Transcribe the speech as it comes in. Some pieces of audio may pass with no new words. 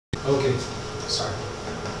Okay, start.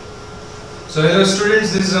 So hello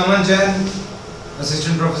students, this is Aman Jain,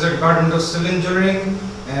 Assistant Professor, Department of Civil Engineering,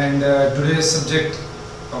 and today's subject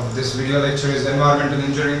of this video lecture is Environmental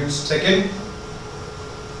Engineering second.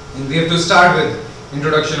 And we have to start with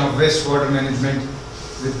introduction of wastewater management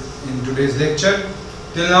in today's lecture.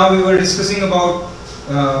 Till now we were discussing about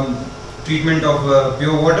treatment of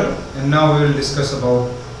pure water, and now we will discuss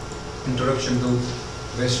about introduction to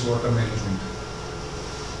wastewater management.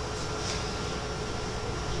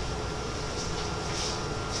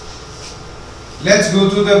 Let's go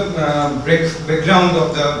to the background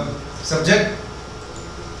of the subject,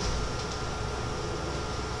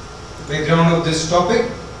 background of this topic,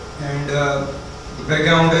 and the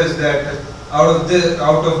background is that out of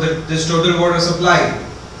this total water supply,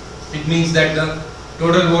 it means that the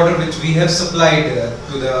total water which we have supplied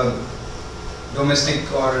to the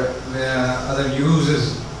domestic or other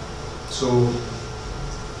uses. So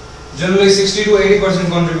generally 60 to 80%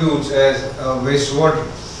 contributes as wastewater.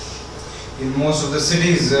 In most of the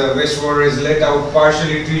cities, wastewater is let out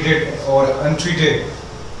partially treated or untreated,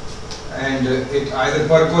 and it either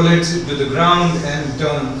percolates into the ground and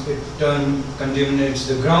contaminates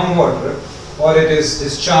the groundwater, or it is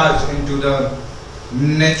discharged into the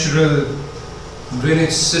natural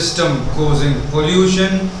drainage system, causing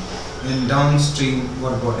pollution in downstream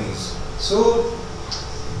water bodies. So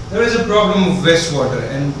there is a problem of wastewater,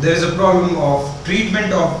 and there is a problem of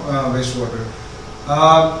treatment of wastewater.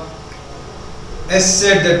 As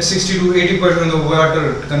said that 60 to 80% of the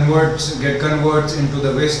water converts into the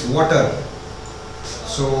wastewater.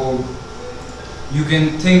 So you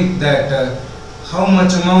can think that how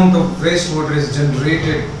much amount of wastewater is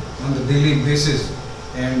generated on the daily basis,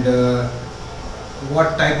 and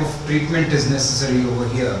what type of treatment is necessary over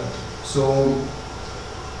here. So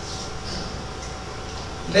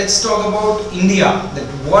let's talk about India, that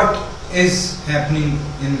what is happening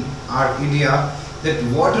in our India. That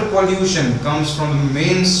water pollution comes from the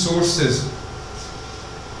main sources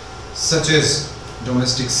such as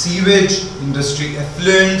domestic sewage, industry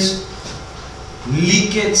effluents,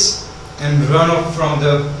 leakage and runoff from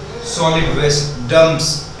the solid waste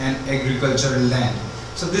dumps and agricultural land.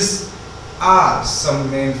 So these are some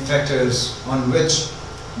main factors on which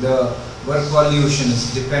the water pollution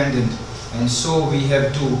is dependent, and so we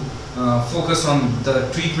have to focus on the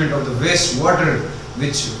treatment of the wastewater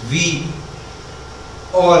which we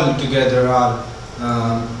all together are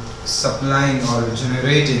supplying or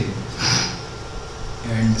generating.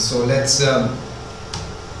 And so let's the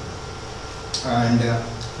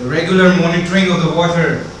regular monitoring of the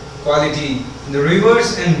water quality in the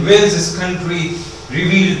rivers and wells this country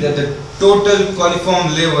revealed that the total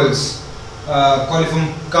coliform levels,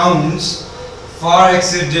 coliform counts far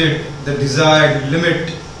exceeded the desired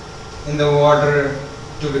limit in the water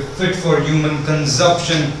to be fit for human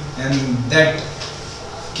consumption, and that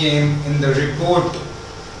came in the report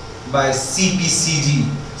by CPCB,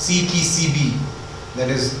 that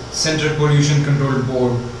is Central Pollution Control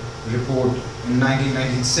Board report in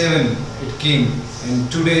 1997. It came, and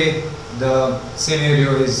today the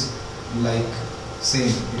scenario is like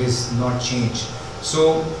same, it is not changed.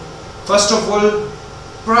 So first of all,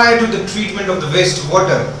 prior to the treatment of the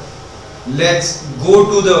wastewater, let's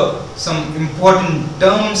go to some important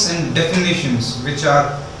terms and definitions which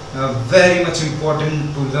are very much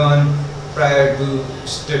important to learn prior to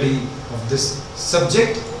study of this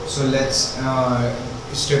subject. So let's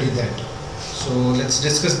study that. So let's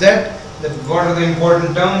discuss that what are the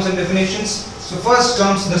important terms and definitions. So first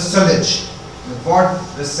comes the sludge, what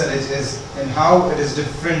the sludge is and how it is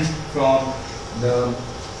different from the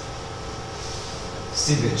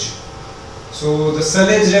sewage. So the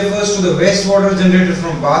sludge refers to the wastewater generated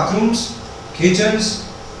from bathrooms, kitchens,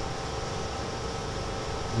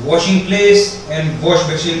 washing place and wash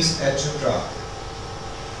basins, etc.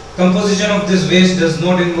 Composition of this waste does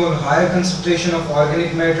not involve higher concentration of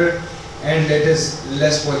organic matter, and it is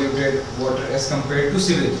less polluted water as compared to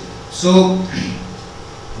sewage. So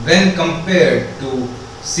when compared to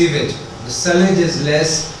sewage, the sludge is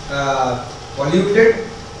less polluted.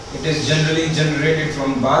 It is generally generated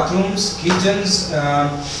from bathrooms, kitchens,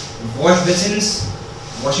 wash basins,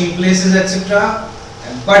 washing places, etc.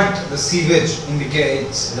 But the sewage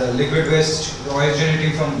indicates the liquid waste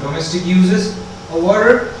originating from domestic uses of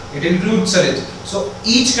water. It includes sludge. So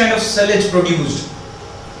each kind of sludge produced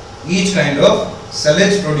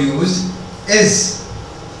is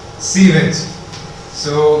sewage.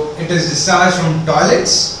 So it is discharged from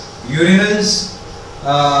toilets, urinals,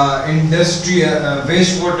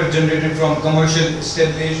 wastewater generated from commercial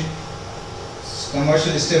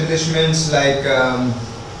establishments like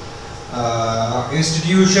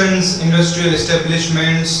institutions, industrial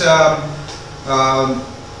establishments, um,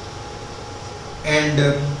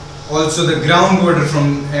 and also the groundwater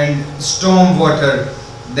from and storm water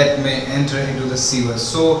that may enter into the sewers.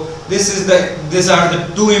 So these are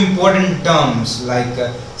the two important terms like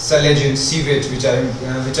sillage and sewage, which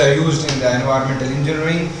are used in the environmental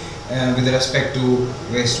engineering with respect to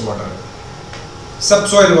wastewater.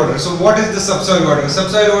 Subsoil water. So what is the subsoil water?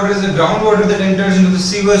 Subsoil water is the groundwater that enters into the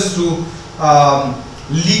sewers through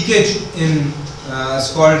leakage in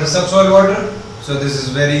it's called the subsoil water. So this is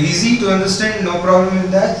very easy to understand, no problem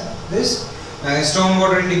with that. Storm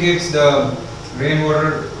water indicates the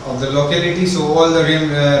rainwater of the locality. So all the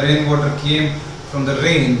rainwater came from the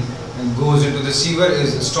rain and goes into the sewer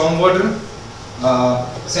is storm water.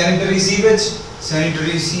 Sanitary sewage.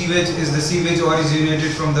 Sanitary sewage is the sewage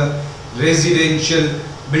originated from the residential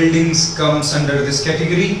buildings, comes under this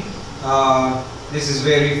category. This is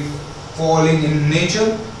very fouling in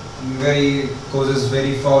nature, causes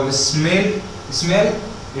very foul smell.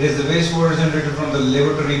 It is the wastewater generated from the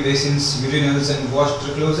lavatory basins, urinals and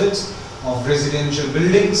water closets of residential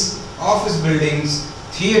buildings, office buildings,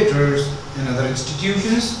 theatres and other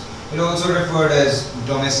institutions. It also referred as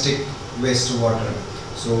domestic wastewater.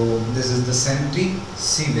 So this is the sanitary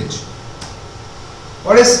sewage.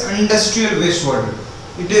 What is industrial wastewater?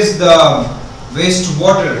 It is the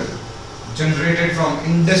wastewater generated from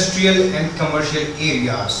industrial and commercial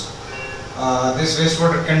areas. This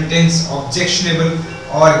wastewater contains objectionable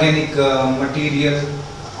organic material,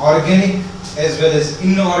 organic as well as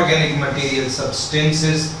inorganic material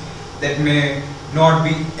substances that may not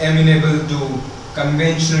be amenable to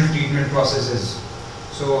conventional treatment processes.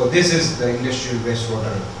 So this is the industrial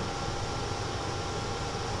wastewater.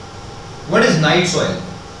 What is night soil?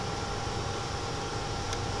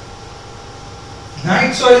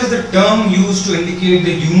 Night soil is the term used to indicate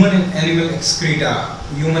the human and animal excreta.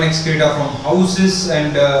 Human excreta from houses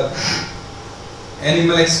and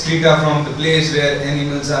animal excreta from the place where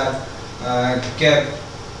animals are kept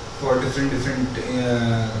for different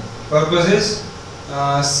purposes.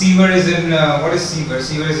 Sewer is in what is sewer?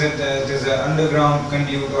 Sewer is it is an underground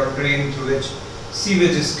conduit or drain through which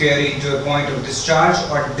sewage is carried to a point of discharge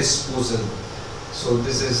or disposal. So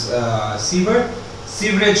this is sewer.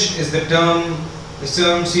 Sewerage is the term. The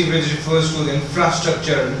term sewerage refers to the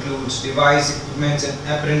infrastructure, includes device, equipment and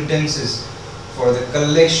apparatuses for the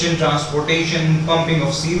collection, transportation and pumping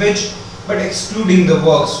of sewage, but excluding the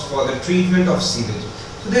works for the treatment of sewage.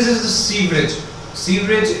 So this is the sewerage.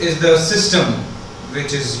 Sewerage is the system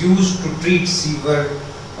which is used to treat sewer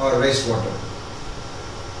or wastewater.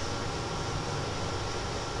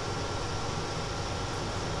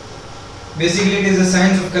 Basically, it is the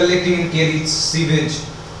science of collecting and carrying sewage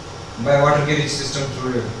by water carriage system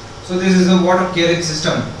through it. So this is a water carriage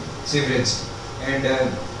system, sewerage, and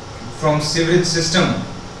from sewerage system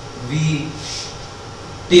we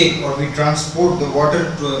take or we transport the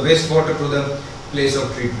water to wastewater to the place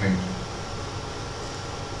of treatment.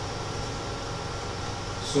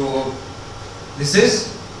 So this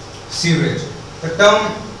is sewerage. The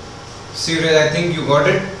term sewerage, I think you got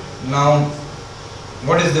it. Now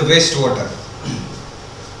what is the wastewater?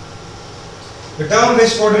 The term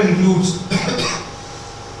wastewater includes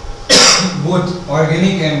both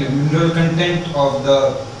organic and mineral content of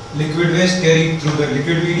the liquid waste carried through the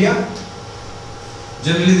liquid media.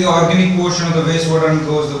 Generally, the organic portion of the wastewater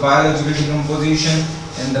undergoes the biological decomposition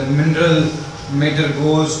and the mineral matter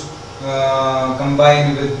goes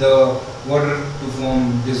combined with the water to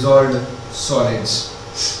form dissolved solids.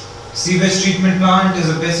 Sewage treatment plant is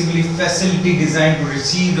a basically facility designed to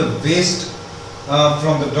receive the waste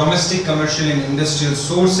from the domestic, commercial and industrial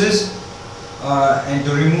sources and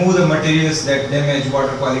to remove the materials that damage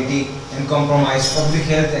water quality and compromise public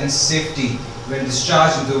health and safety when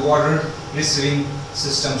discharged into the water receiving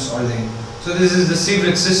systems or link. So this is the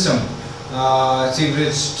sewerage system.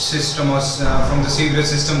 Sewerage system was from the sewerage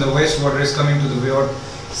system the wastewater is coming to the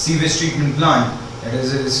sewage treatment plant. It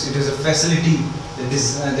is a facility that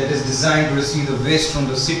is designed to receive the waste from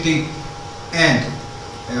the city and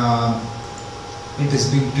it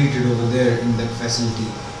is being treated over there in that facility.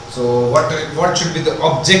 So what should be the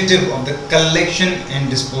objective of the collection and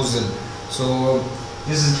disposal? So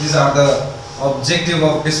these are the objective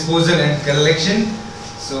of disposal and collection.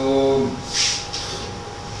 So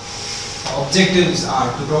objectives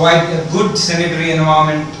are to provide a good sanitary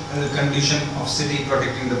environmental condition of city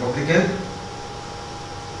protecting the public health,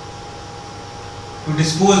 to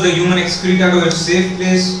dispose the human excreta to a safe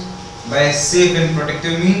place by a safe and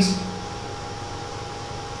protective means.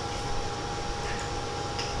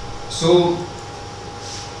 So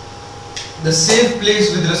The safe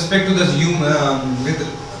place with respect to the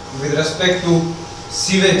with respect to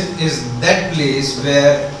sewage is that place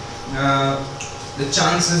where the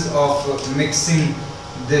chances of mixing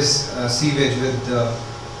this sewage with the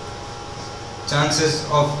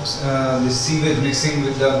the sewage mixing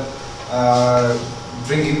with the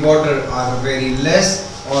drinking water are very less,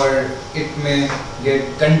 or it may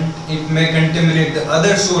contaminate the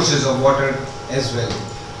other sources of water as well.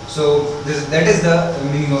 So that is the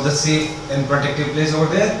meaning of the safe and protective place over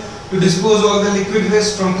there, to dispose all the liquid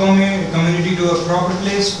waste from community to a proper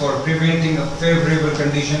place for preventing a favorable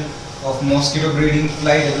condition of mosquito breeding,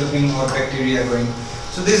 fly developing, or bacteria growing.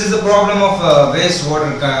 So this is the problem of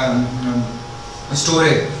wastewater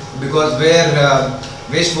storage, because where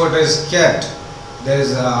wastewater is kept,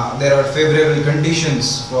 there are favorable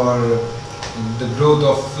conditions for the growth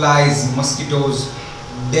of flies, mosquitoes,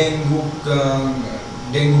 dengue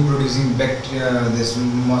producing bacteria, this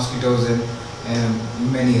mosquitoes, and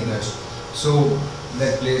many others. So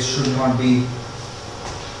that place should not be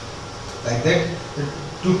like that.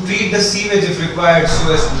 To treat the sewage if required,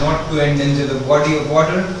 so as not to endanger the body of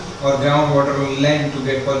water or groundwater or land to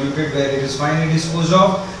get polluted where it is finally disposed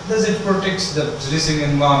of. Thus it protects the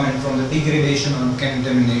receiving environment from the degradation or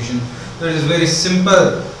contamination. So it is very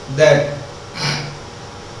simple that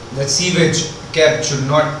the sewage kept should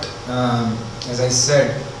not, as I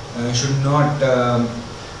said, should not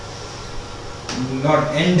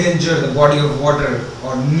endanger the body of water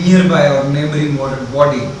or nearby or neighboring water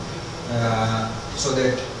body, so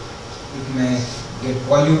that it may get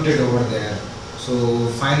polluted over there. So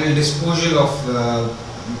final disposal of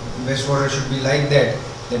wastewater should be like that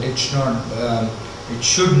it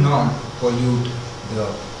should not pollute the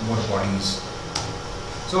water bodies.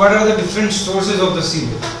 So what are the different sources of the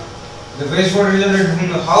sewage? The wastewater generated from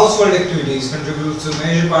the household activities contributes to a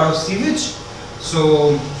major part of sewage.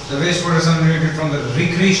 So the wastewater is generated from the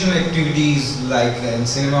recreational activities like in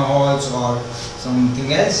cinema halls or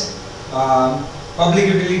something else. Public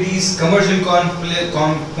utilities, commercial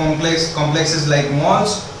complexes like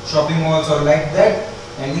malls, shopping malls or like that,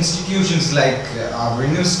 and institutions like our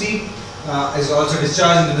university is also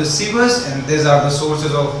discharged into the sewers, and these are the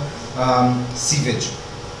sources of sewage.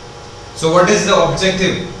 So what is the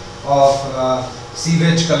objective of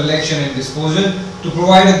sewage collection and disposal? To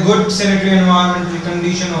provide a good sanitary environmental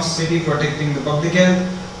condition of city, protecting the public health,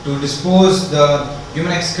 to dispose the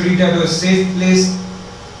human excreta to a safe place,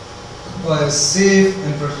 safe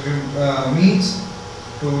and protected means,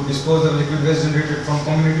 to dispose of liquid waste generated from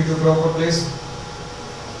community to proper place,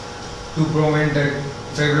 to prevent a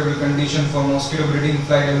favorable condition for mosquito breeding,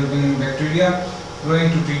 fly developing, and bacteria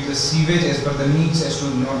growing, to treat the sewage as per the needs as to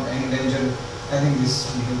not endanger. I think this.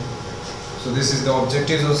 So this is the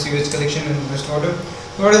objectives of sewage collection and wastewater.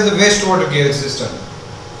 What is the wastewater carriage system?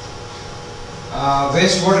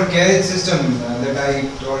 Wastewater carriage system that I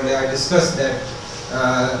discussed that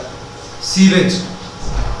sewage.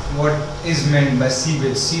 What is meant by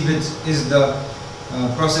sewage? Sewage is the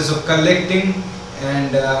process of collecting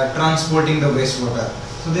and transporting the wastewater.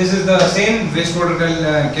 So this is the same wastewater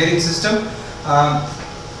carriage system.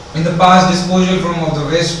 In the past, disposal of the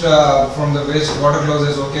waste from the wastewater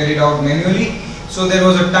closets were carried out manually. So there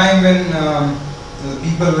was a time when the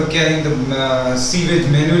people were carrying the sewage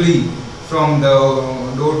manually from the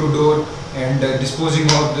door to door and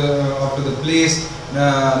disposing of to the place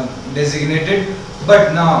designated.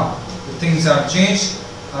 But now things are changed.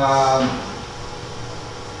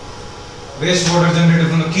 Wastewater generated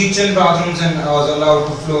from the kitchen, bathrooms, and was allowed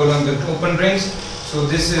to flow along the open drains. So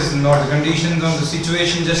this is not the conditions of the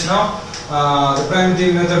situation just now. The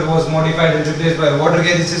primitive method was modified and replaced by a water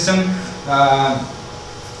carriage system,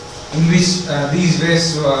 in which these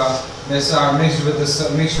wastes are mixed with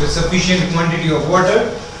sufficient quantity of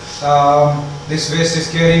water. This waste is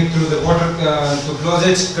carried through the water to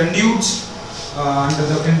closets, conduits under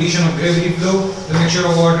the condition of gravity flow. The mixture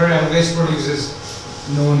of water and waste produces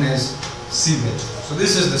known as sewage. So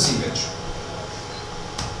this is the sewage.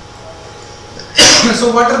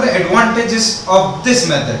 So what are the advantages of this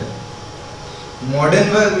method? Modern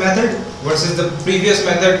method versus the previous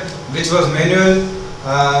method, which was manual.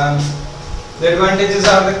 The advantages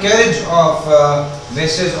are the carriage of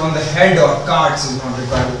wastage on the head or carts is not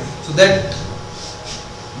required. So that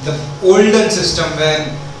the olden system,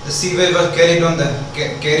 when the sewage was carried on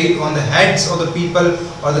the heads of the people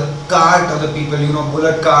or the cart of the people,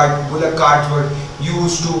 bullock carts were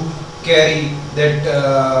used to carry that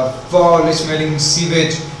foul smelling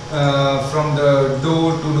sewage from the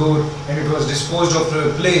door to door, and it was disposed of to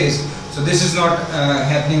a place. So this is not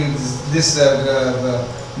happening in this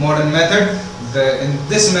modern method. In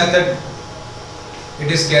this method,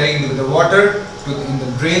 it is carrying the water in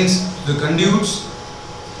the drains, the conduits.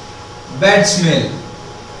 Bad smell,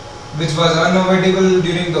 which was unavoidable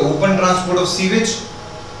during the open transport of sewage,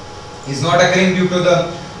 is not occurring due to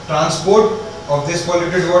the transport of this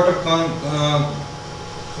polluted water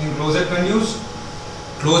in closed conduits.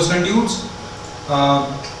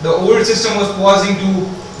 The old system was causing to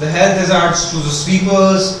the health hazards to the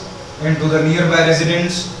sweepers and to the nearby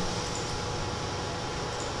residents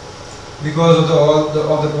because of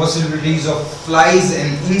the possibilities of flies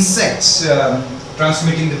and insects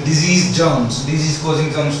transmitting the disease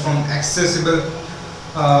causing germs from accessible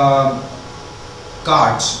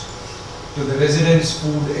carts to the residents'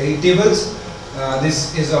 food tables.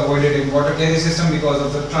 This is avoided in water carrier system because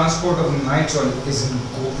of the transport of nitrile is in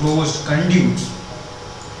closed conduits.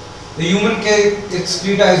 The human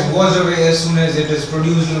excreta is washed away as soon as it is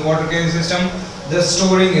produced in the water carrier system. The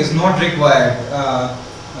storing is not required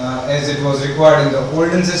as it was required in the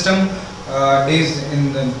olden system.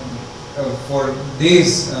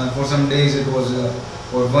 For some days it was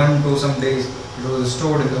for 1 to some days it was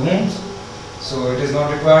stored in the homes. So it is not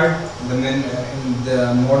required in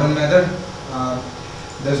the modern method.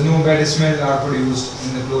 There's no bad smell are produced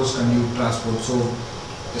in the closed conduit transport, so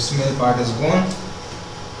the smell part is gone.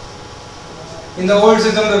 In the old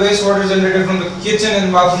system, the wastewater generated from the kitchen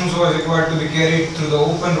and bathrooms was required to be carried through the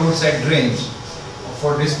open roadside drains.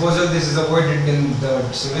 For disposal, this is avoided in the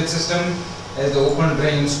sewage system, as the open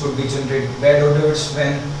drains could be generate bad odors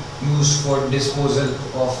when used for disposal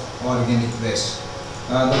of organic waste.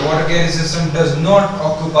 The water carrier system does not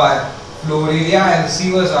occupy floor area and the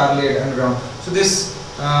sewers are laid underground. So this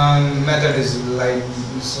method is like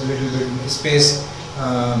a little bit space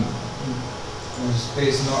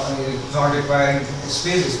not requiring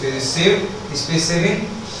space is saving.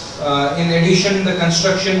 In addition, the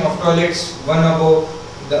construction of toilets one above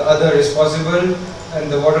the other is possible in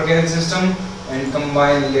the water carrier system, and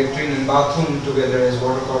combine latrine and bathroom together as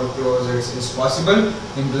water closets is possible.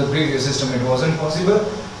 In the previous system it wasn't possible.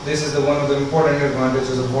 This is one of the important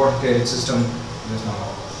advantages of water carrier system just now.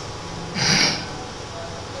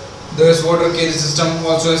 This water carrier system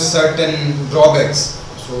also has certain drawbacks.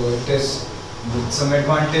 So it is with some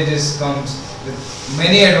advantages comes, with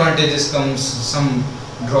many advantages comes some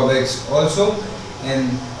drawbacks also, and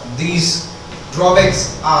these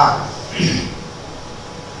drawbacks are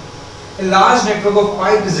a large network of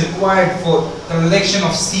pipe is required for collection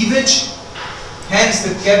of sewage. Hence,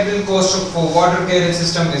 the capital cost for water carrier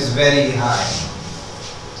system is very high.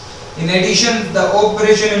 In addition, the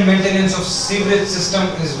operation and maintenance of sewage system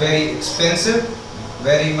is very expensive,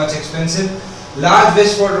 very much expensive. Large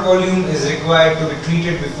wastewater volume is required to be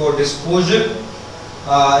treated before disposal.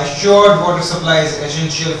 Assured water supply is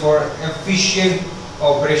essential for efficient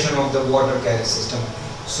operation of the water carrier system.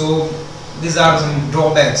 So, these are some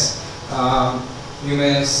drawbacks. You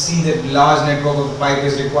may see that large network of pipe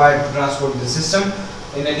is required to transport the system.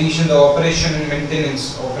 In addition, the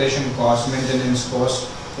maintenance cost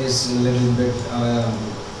is a little bit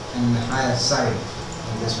on the higher side.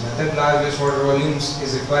 In this method, large wastewater volumes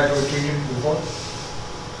is required to be treated before.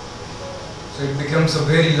 So it becomes a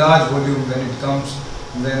very large volume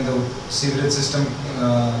when the sewage system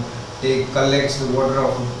collects the water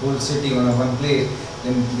of a whole city on one place.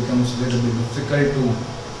 Then it becomes a little bit difficult to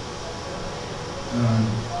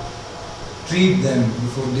treat them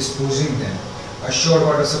before disposing them. Assured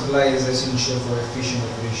water supply is essential for efficient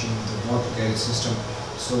operation of the water carrier system.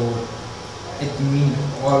 So it means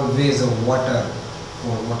always a water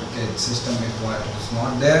for water carrier system. If water is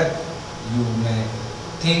not there, you may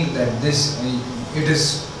think that it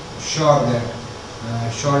is sure that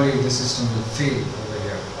surely the system will fail over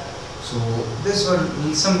here. So this were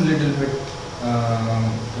some little bit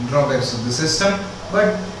drawbacks of the system,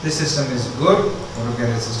 but the system is good. Water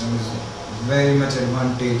carrier system is very much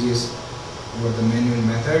advantageous over the manual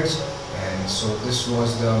methods, and so this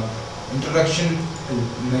was the introduction to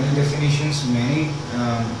many definitions, many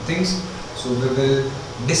things. So we will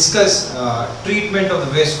discuss treatment of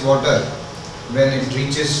the wastewater when it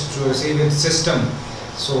reaches to a sewage system.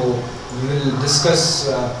 So we will discuss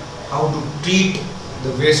how to treat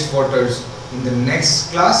the wastewaters in the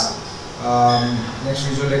next class, next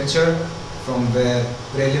visual lecture, from where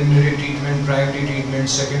preliminary treatment, primary treatment,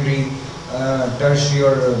 secondary,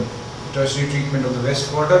 tertiary treatment of the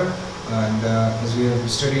wastewater, and as we have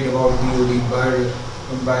studied about BOD,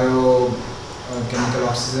 biochemical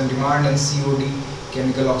oxygen demand, and COD,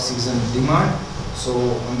 chemical oxygen demand. So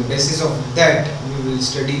on the basis of that, we will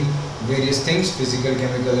study various things: physical,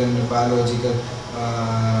 chemical, and biological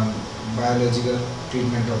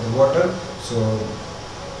treatment of the water. So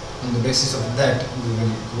on the basis of that, we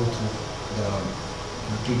will go through the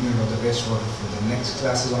treatment of the wastewater for the next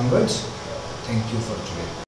classes onwards. Thank you for today.